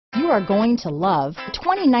are going to love the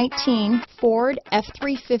 2019 Ford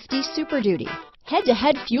F-350 Super Duty.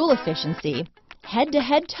 Head-to-head fuel efficiency,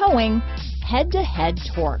 head-to-head towing, head-to-head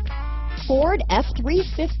torque. Ford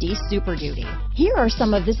F-350 Super Duty. Here are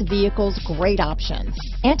some of this vehicle's great options: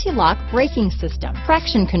 anti-lock braking system,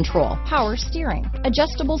 traction control, power steering,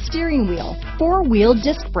 adjustable steering wheel, four-wheel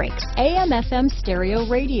disc brakes, AM/FM stereo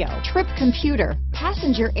radio, trip computer,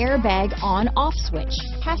 passenger airbag on/off switch,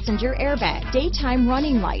 passenger airbag, daytime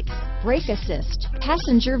running lights, brake assist,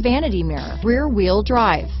 passenger vanity mirror, rear wheel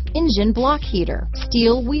drive, engine block heater,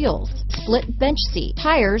 steel wheels, split bench seat,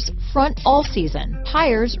 tires front all season,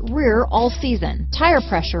 tires rear all season, tire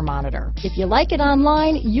pressure monitor. If you like it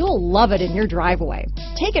online, you'll love it in your driveway.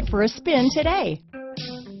 Take it for a spin today.